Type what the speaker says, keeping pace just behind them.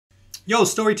Yo,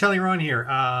 storytelling Ron here.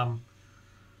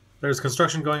 There's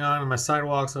construction going on my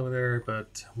sidewalks over there,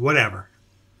 but whatever.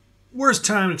 Worst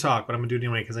time to talk, but I'm gonna do it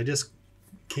anyway because I just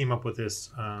came up with this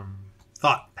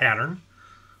thought pattern.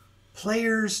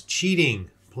 Players cheating.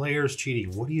 Players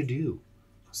cheating. What do you do?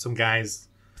 Some guys.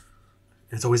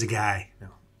 It's always a guy.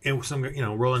 And some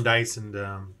rolling dice and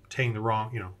taking the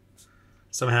wrong.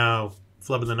 Somehow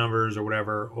flubbing the numbers or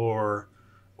whatever, or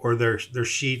their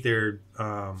sheet. They're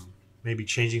maybe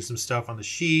changing some stuff on the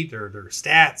sheet or their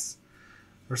stats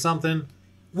or something.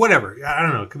 Whatever. I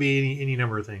don't know. It could be any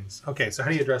number of things. Okay, so how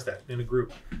do you address that in a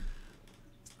group?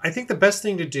 I think the best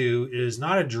thing to do is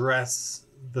not address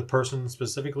the person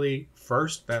specifically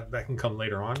first. That can come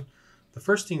later on. The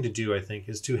first thing to do, I think,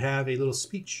 is to have a little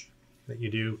speech that you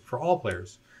do for all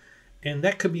players. And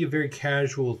that could be a very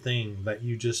casual thing that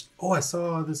you just, I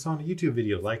saw this on a YouTube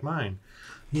video like mine.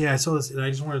 Yeah, I saw this and I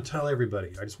just want to tell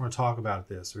everybody. I just want to talk about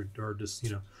this or just,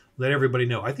 let everybody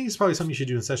know. I think it's probably something you should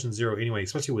do in session 0 anyway,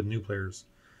 especially with new players,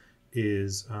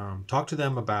 is talk to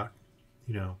them about,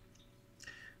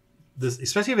 this,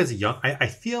 especially if it's a young, I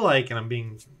feel like, and I'm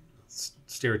being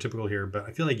stereotypical here, but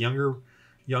I feel like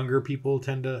younger people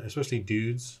tend to, especially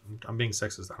dudes, I'm being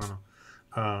sexist, I don't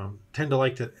know, tend to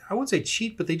like to, I wouldn't say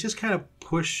cheat, but they just kind of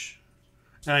push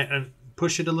and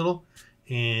push it a little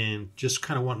and just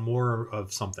kind of want more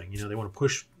of something. They want to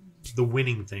push the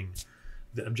winning thing,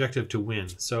 the objective to win.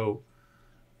 So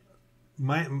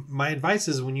my advice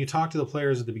is when you talk to the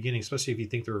players at the beginning, especially if you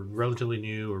think they're relatively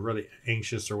new or really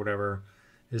anxious or whatever,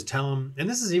 is tell them, and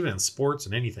this is even in sports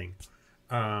and anything,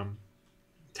 tell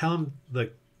them,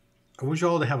 like, I want you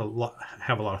all to have a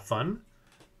lot of fun,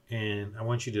 and I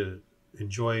want you to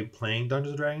enjoy playing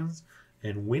Dungeons and Dragons,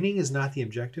 and winning is not the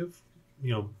objective.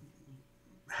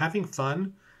 Having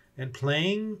fun and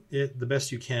playing it the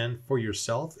best you can for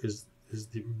yourself is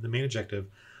the main objective.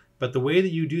 But the way that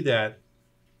you do that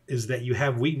is that you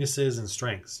have weaknesses and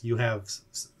strengths. You have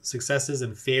successes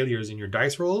and failures in your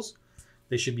dice rolls.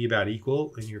 They should be about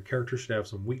equal, and your character should have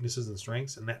some weaknesses and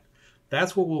strengths, and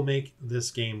that's what will make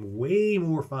this game way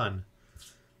more fun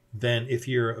than if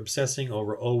you're obsessing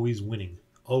over always winning,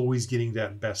 always getting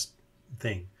that best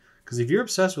thing. Because if you're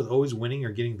obsessed with always winning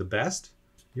or getting the best,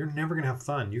 you're never going to have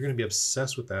fun. You're going to be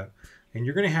obsessed with that, and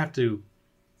you're going to have to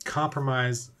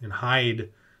compromise and hide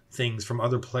things from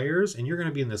other players, and you're going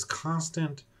to be in this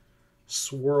constant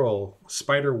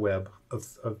spider web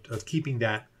of keeping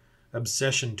that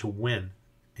obsession to win,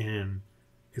 and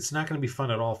it's not going to be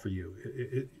fun at all for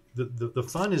you. The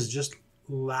fun is just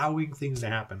allowing things to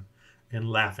happen and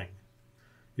laughing.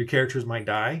 Your characters might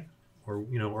die, or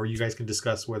you guys can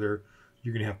discuss whether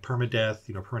you're going to have permanent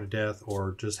death,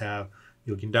 or just have,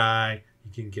 you can die,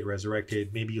 you can get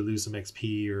resurrected. Maybe you lose some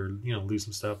XP or lose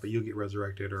some stuff, but you'll get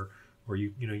resurrected, or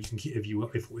you can keep,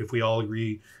 if we all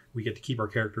agree we get to keep our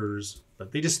characters,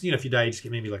 but they just, if you die, you just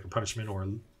get maybe like a punishment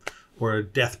or a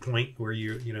death point where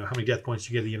how many death points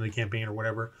you get at the end of the campaign or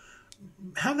whatever.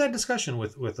 Have that discussion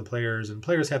with the players, and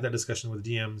players have that discussion with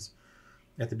DMs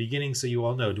at the beginning, so you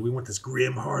all know, do we want this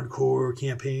grim hardcore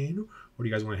campaign, or do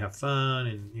you guys want to have fun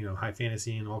and high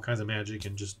fantasy and all kinds of magic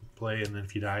and just play, and then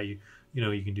if you die, you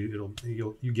can do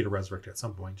you get a resurrect at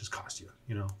some point, just cost you,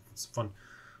 it's fun.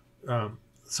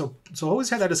 So always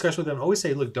have that discussion with them. Always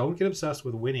say, look, don't get obsessed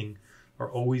with winning or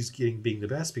always being the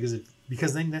best, because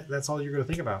then that's all you're going to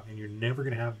think about, and you're never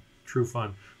going to have true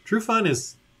fun. True fun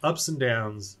is ups and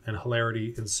downs, and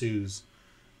hilarity ensues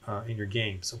in your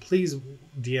game. So please,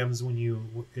 DMs,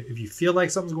 if you feel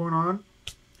like something's going on,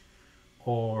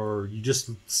 or you just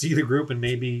see the group and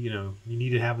maybe you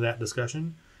need to have that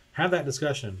discussion,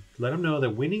 let them know that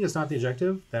winning is not the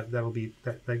objective.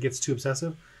 That gets too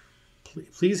obsessive.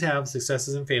 Please have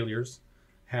successes and failures,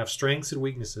 have strengths and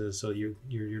weaknesses, so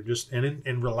you're just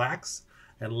and relax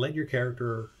and let your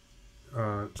character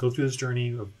go through this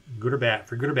journey of good or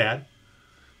bad.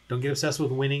 Don't get obsessed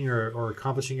with winning or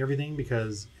accomplishing everything,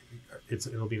 because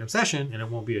it'll be an obsession and it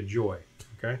won't be a joy.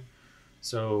 Okay,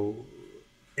 so,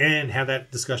 and have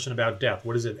that discussion about death.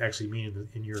 What does it actually mean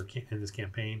in this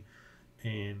campaign?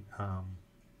 And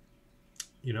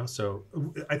so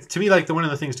to me, like, one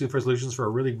of the things too for solutions for a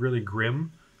really, really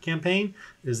grim campaign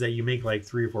is that you make like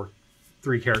three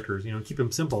characters. Keep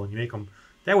them simple, and you make them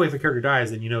that way. If a character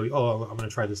dies, then I'm going to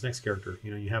try this next character.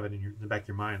 You have it in the back of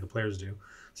your mind. The players do.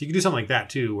 So you can do something like that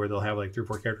too, where they'll have like 3 or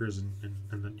 4 characters, and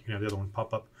then you can have the other one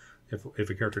pop up if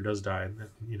a character does die.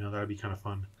 That would be kind of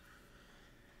fun.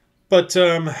 But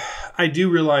I do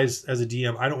realize as a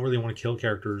DM, I don't really want to kill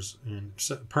characters in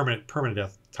permanent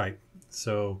death type.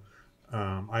 So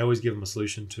I always give them a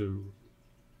solution to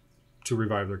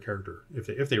revive their character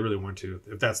if they really want to,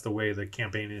 if that's the way the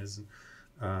campaign is.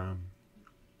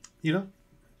 you know,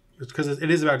 it's because it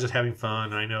is about just having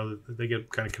fun. And I know that they get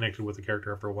kind of connected with the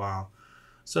character after a while.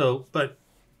 So, but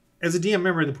as a DM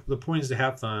member, the point is to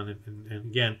have fun. And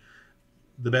again,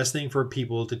 the best thing for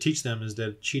people to teach them is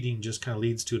that cheating just kind of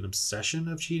leads to an obsession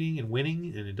of cheating and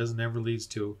winning, and it doesn't ever leads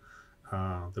to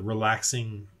the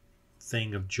relaxing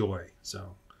thing of joy.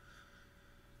 So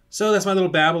that's my little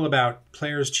babble about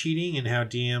players cheating and how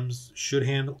DMs should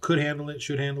handle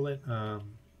it.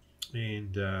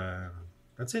 And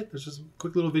that's it. There's just a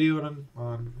quick little video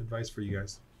on advice for you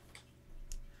guys.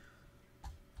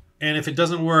 And if it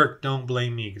doesn't work, don't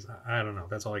blame me because I don't know.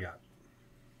 That's all I got.